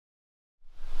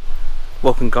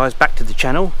Welcome guys back to the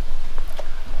channel.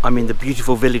 I'm in the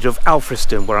beautiful village of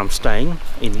Alfriston where I'm staying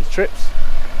in these trips.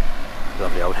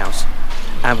 Lovely old house.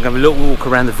 And we're going to have a little walk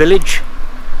around the village,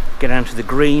 get down to the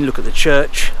green, look at the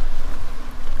church,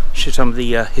 show some of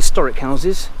the historic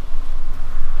houses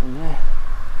in there.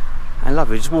 And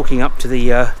lovely, just walking up to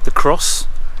the cross.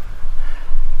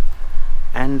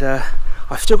 And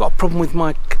I've still got a problem with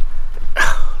my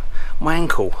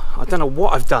ankle. I don't know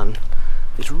what I've done.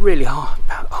 It's really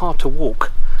hard to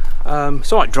walk.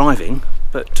 It's alright driving,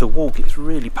 but to walk it's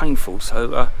really painful.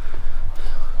 So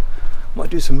might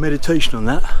do some meditation on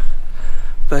that.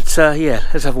 But yeah,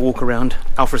 let's have a walk around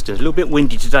Alfriston. It's a little bit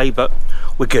windy today, but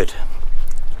we're good.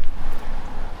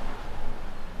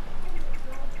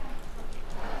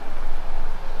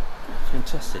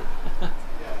 Fantastic.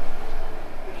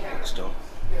 Bookstore.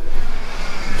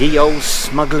 The old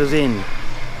Smuggler's Inn.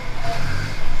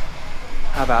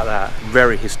 How about that?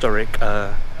 Very historic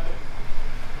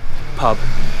pub.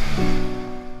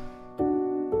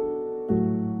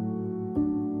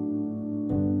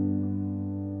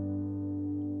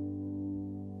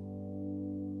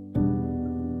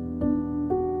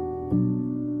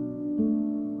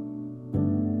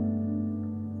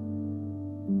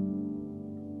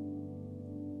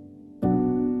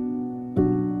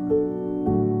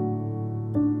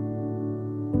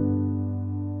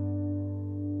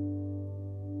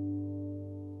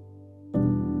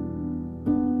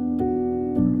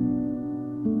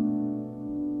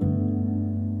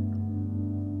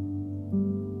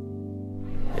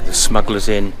 Smugglers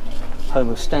Inn, home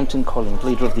of Stanton Collins,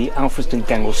 leader of the Alfriston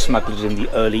gang of smugglers in the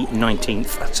early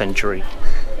 19th century.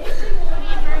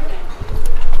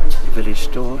 The village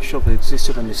shop has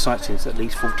existed on this site since at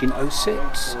least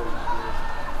 1406.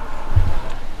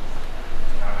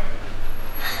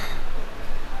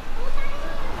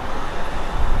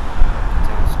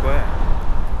 Town Square.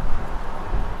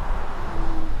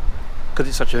 Because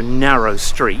it's such a narrow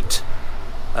street,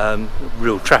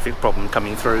 real traffic problem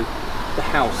coming through. The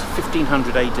house,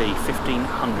 1500 AD,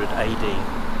 1500 AD.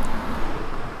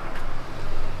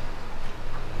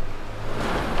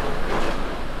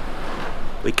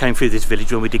 We came through this village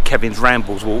when we did Kevin's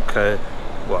Rambles walk,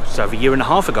 what, it's over a year and a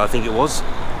half ago I think it was.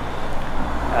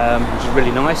 Which is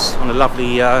really nice, on a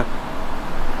lovely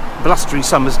blustery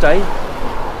summer's day.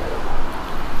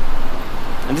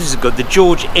 And this is good, the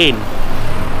George Inn.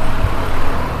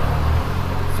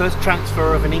 First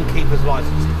transfer of an innkeeper's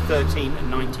licence in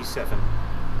 1397.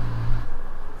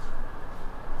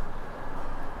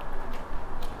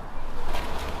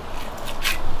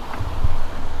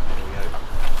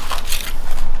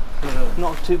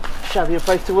 Not too shabby a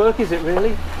place to work, is it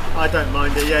really? I don't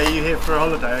mind it. Yeah, are you here for a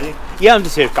holiday, are you? Yeah, I'm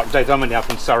just here a couple of days. I'm only up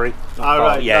in Surrey. Oh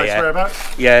right, yeah, nice. yeah.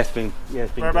 Whereabouts? Yeah, it's been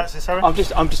Whereabouts good. in Surrey? I'm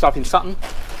just up in Sutton.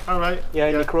 Oh right. Yeah,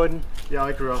 in Croydon. Yeah,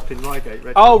 I grew up in Reigate.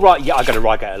 Redmond. Oh right, yeah, I go to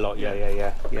Reigate a lot.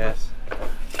 Yeah. Nice. I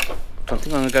think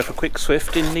I'm going to go for a quick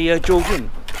swift in the George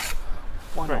Inn.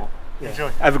 Why Great. not? Yeah. Enjoy.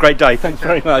 Have a great day. Thanks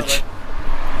very much. Bye-bye.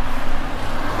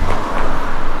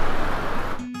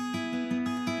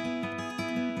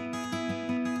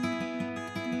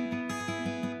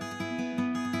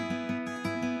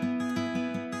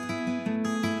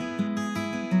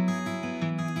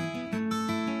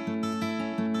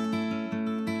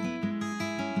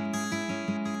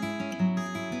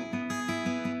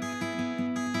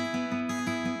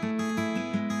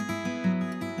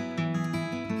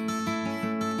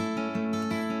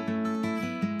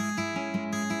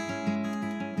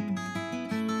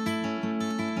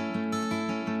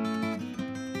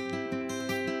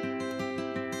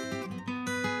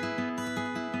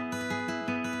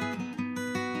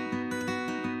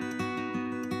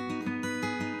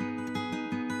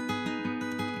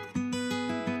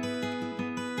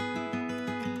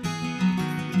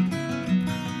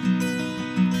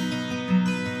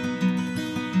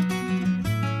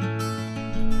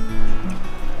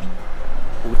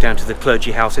 Down to the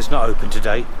clergy house. It's not open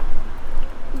today.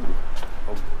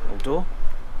 Old door.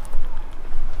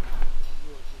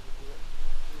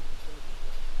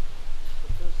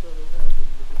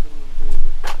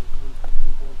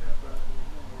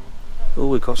 Oh,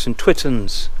 we've got some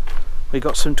Twittons. We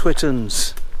got some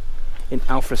Twittons in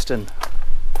Alfriston.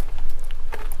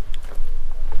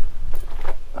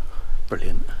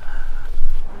 Brilliant.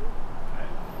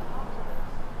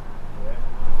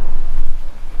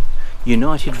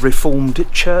 United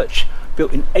Reformed Church,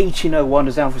 built in 1801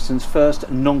 as Alfriston's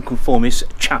first non-conformist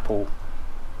chapel.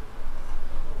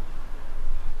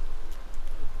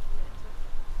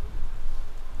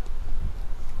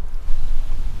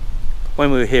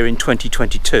 When we were here in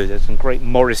 2022, there's some great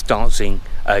Morris dancing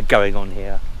going on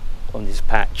here. on this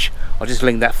patch. I'll just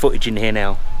link that footage in here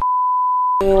now.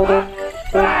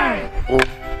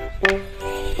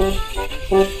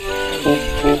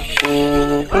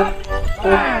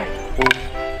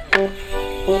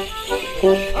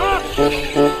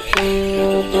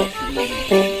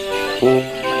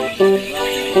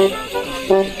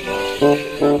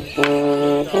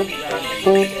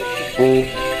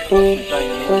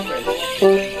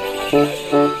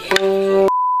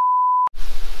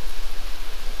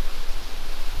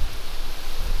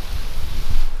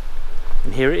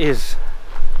 And here it is,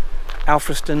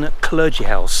 Alfriston Clergy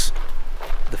House,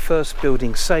 the first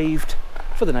building saved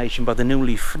for the nation by the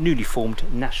newly formed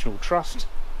National Trust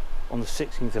on the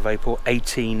 16th of April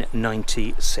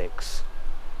 1896.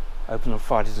 Open on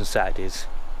Fridays and Saturdays.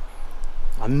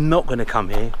 I'm not going to come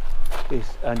here,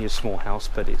 it's only a small house,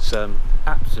 but it's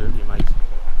absolutely amazing.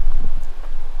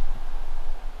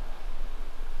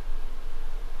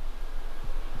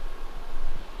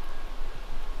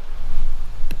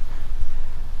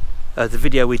 The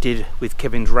video we did with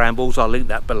Kevin's Rambles, I'll link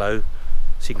that below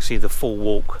so you can see the full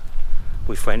walk.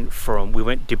 We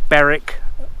went to Berwick,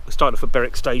 we started off at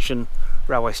Berwick station,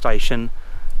 railway station,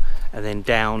 and then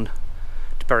down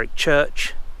to Berwick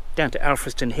Church, down to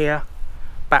Alfriston here,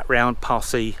 back round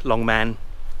past the Long Man,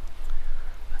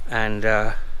 and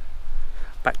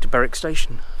back to Berwick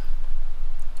station.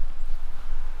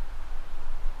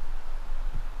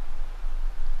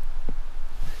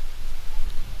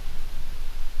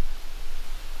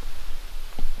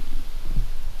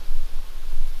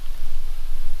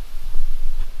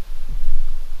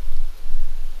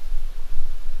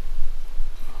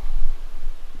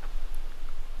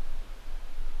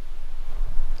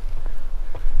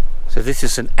 So this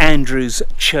is St Andrew's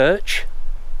Church,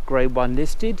 Grade 1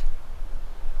 listed,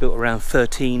 built around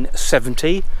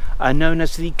 1370, and known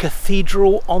as the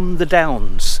Cathedral on the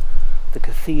Downs. The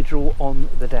Cathedral on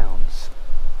the Downs.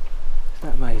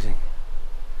 Isn't that amazing?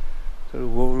 So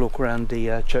we'll look around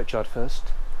the churchyard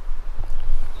first.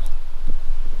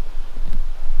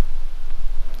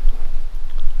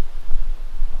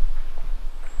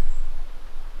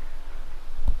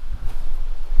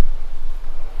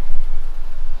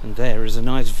 And there is a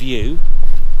nice view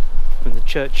from the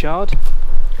churchyard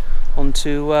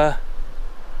onto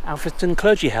Alfriston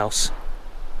Clergy House.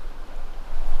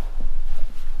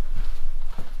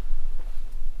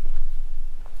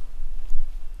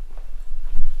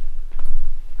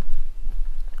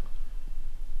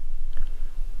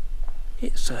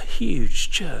 It's a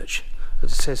huge church,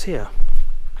 as it says here.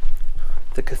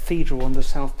 The Cathedral on the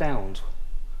South Downs.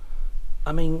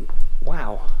 I mean,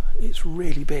 wow, it's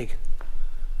really big.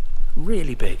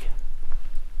 Really big.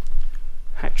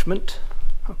 Hatchment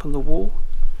up on the wall.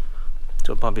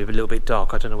 So it might be a little bit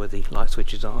dark, I don't know where the light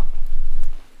switches are.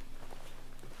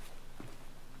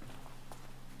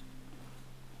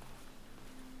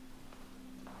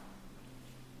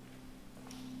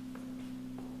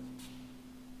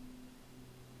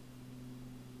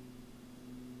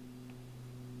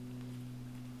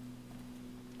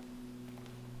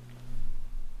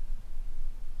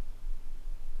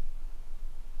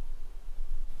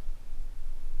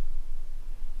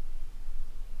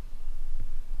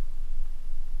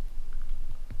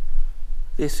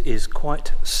 This is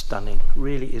quite stunning,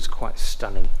 really is quite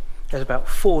stunning. There's about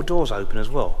 4 doors open as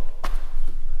well.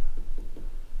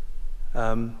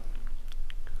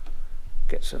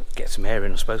 Get some air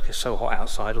in, I suppose, because it's so hot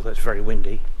outside, although it's very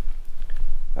windy.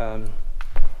 Nice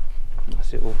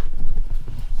little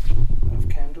of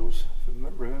candles for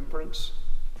remembrance.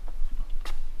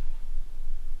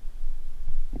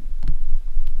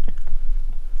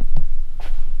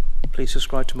 Please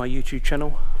subscribe to my YouTube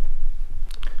channel.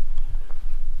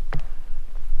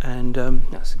 And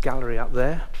that's the gallery up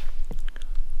there.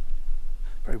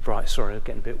 Very bright, sorry, I'm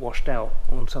getting a bit washed out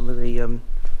on some of the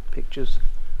pictures.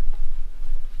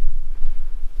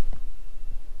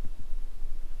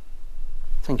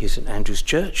 Thank you, St Andrew's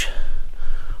Church,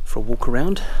 for a walk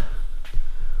around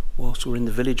whilst we're in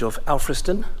the village of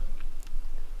Alfriston.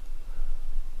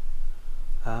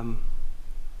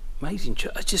 Amazing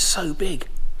church, it's just so big.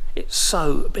 It's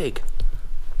so big.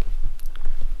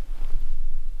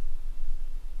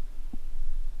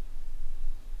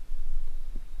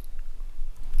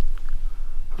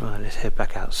 Right, let's head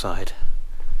back outside.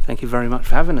 Thank you very much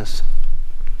for having us.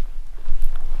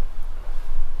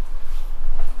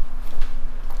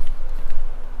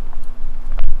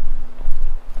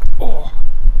 Oh,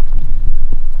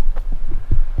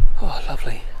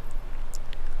 lovely.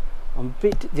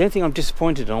 The only thing I'm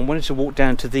disappointed on, I wanted to walk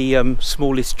down to the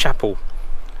smallest chapel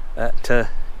at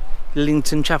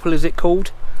Lillington Chapel, is it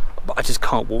called? but I just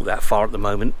can't walk that far at the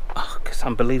moment. It's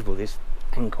unbelievable, this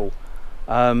ankle.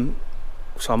 So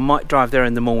I might drive there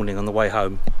in the morning on the way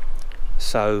home,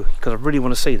 so because I really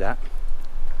want to see that.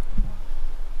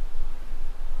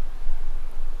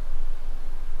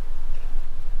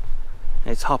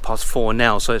 It's 4:30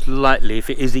 now, so it's likely, if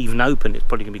it is even open, it's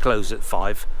probably going to be closed at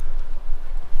 5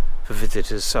 for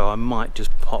visitors, so I might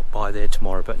just pop by there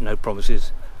tomorrow, but no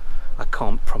promises. I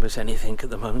can't promise anything at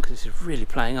the moment because it's really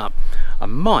playing up. I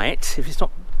might, if it's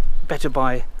not better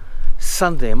by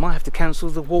Sunday, I might have to cancel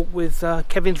the walk with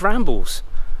Kevin's Rambles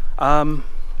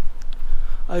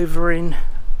over in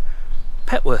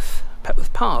Petworth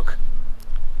Park,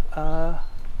 but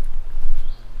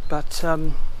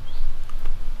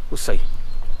we'll see.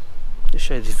 Just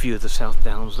show you this view of the South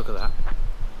Downs. Look at that.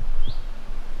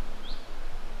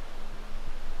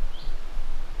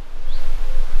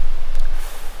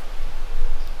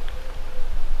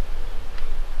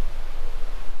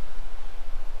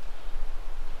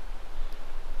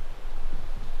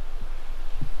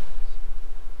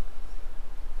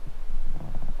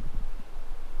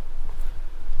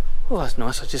 Oh, that's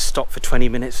nice. I just stopped for 20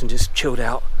 minutes and just chilled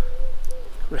out,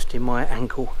 resting my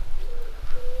ankle.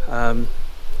 Now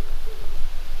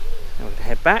we're going to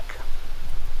head back.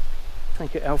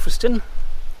 Thank you, Alfriston.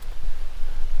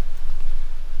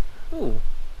 Oh,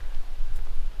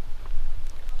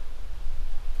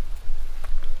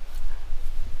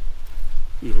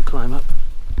 you can climb up.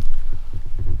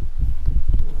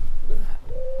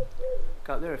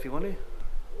 Go up there if you want to.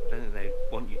 I don't think they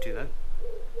want you to though.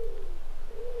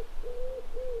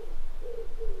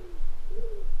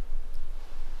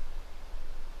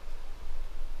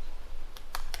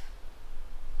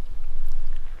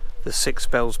 The Six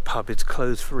Bells pub is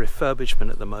closed for refurbishment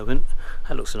at the moment.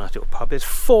 That looks a nice little pub. There's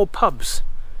 4 pubs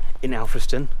in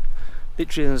Alfriston,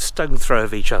 literally in a stone throw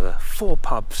of each other. 4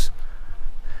 pubs.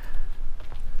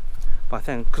 But I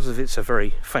think because it's a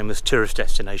very famous tourist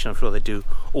destination, I'm sure they do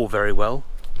all very well.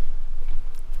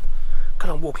 God,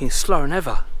 I'm walking slower than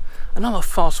ever. And I'm a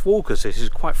fast walker, so this is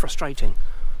quite frustrating.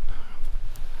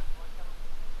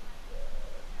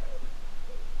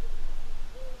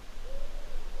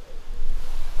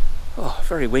 Oh,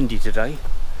 very windy today.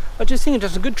 I just think I've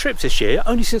done some good trips this year,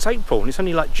 only since April, and it's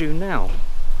only like June now.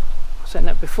 I said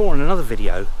that before in another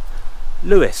video.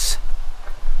 Lewis,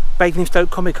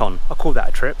 Basingstoke Comic Con, I call that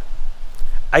a trip.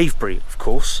 Avebury, of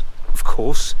course,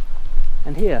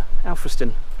 and here,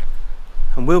 Alfriston,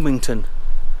 and Wilmington,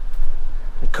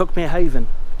 and Cuckmere Haven.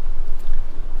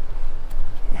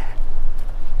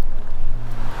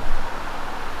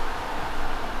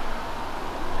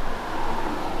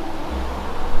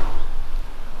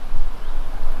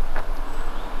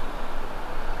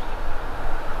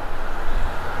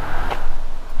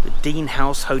 Dean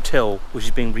House Hotel, which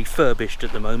is being refurbished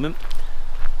at the moment.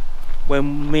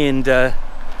 When me and the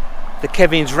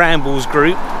Kevin's Rambles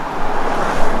group,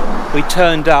 we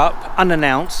turned up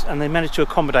unannounced, and they managed to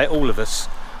accommodate all of us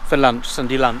for lunch,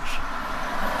 Sunday lunch.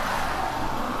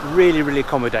 Really, really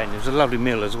accommodating. It was a lovely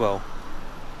meal as well.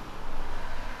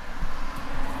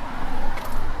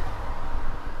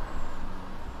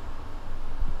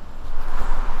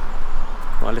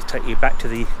 Well, let's take you back to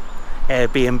the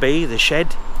Airbnb, the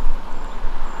shed.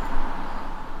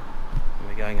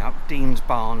 Going up Dean's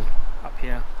Barn up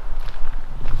here.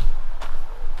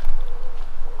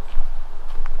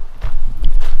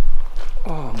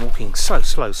 Oh, I'm walking so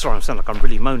slow. Sorry, I sound like I'm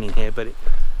really moaning here, but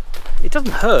it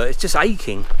doesn't hurt, it's just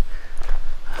aching.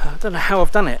 I don't know how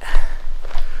I've done it.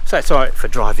 So it's alright for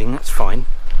driving, that's fine.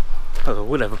 Oh, I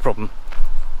will have a problem.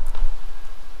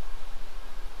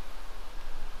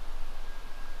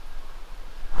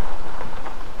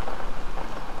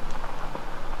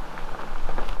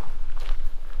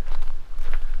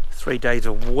 Days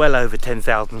are well over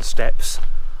 10,000 steps.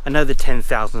 I know the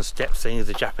 10,000 steps thing is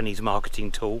a Japanese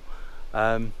marketing tool,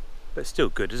 but it's still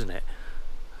good, isn't it?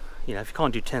 You know, if you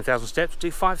can't do 10,000 steps,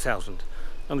 do 5,000.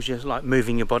 As long as you're like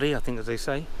moving your body, I think, as they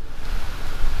say.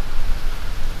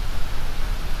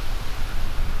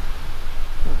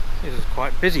 It was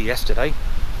quite busy yesterday.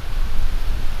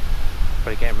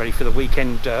 Probably getting ready for the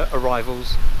weekend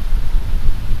arrivals.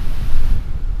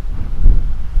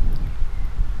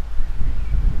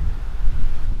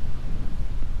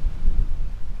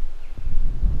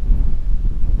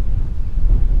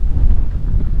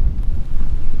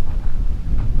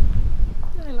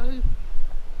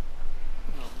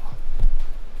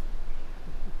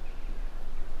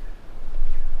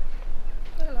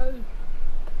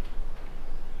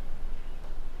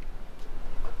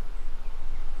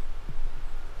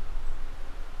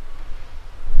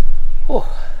 Oh,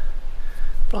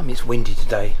 blimey, it's windy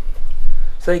today.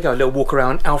 So there you go, a little walk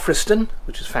around Alfriston,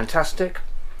 which is fantastic.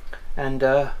 And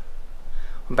I'm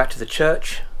back to the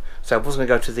church. So I was going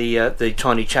to go to the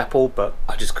tiny chapel, but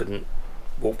I just couldn't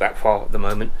walk that far at the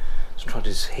moment. So I'm trying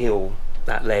to just heal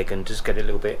that leg and just get it a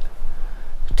little bit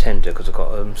tender, because I've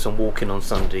got some walking on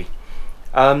Sunday.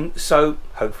 So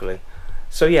hopefully.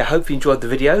 So yeah, hope you enjoyed the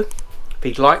video.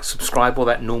 Please like, subscribe, all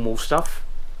that normal stuff.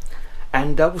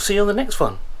 And we'll see you on the next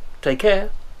one. Take care.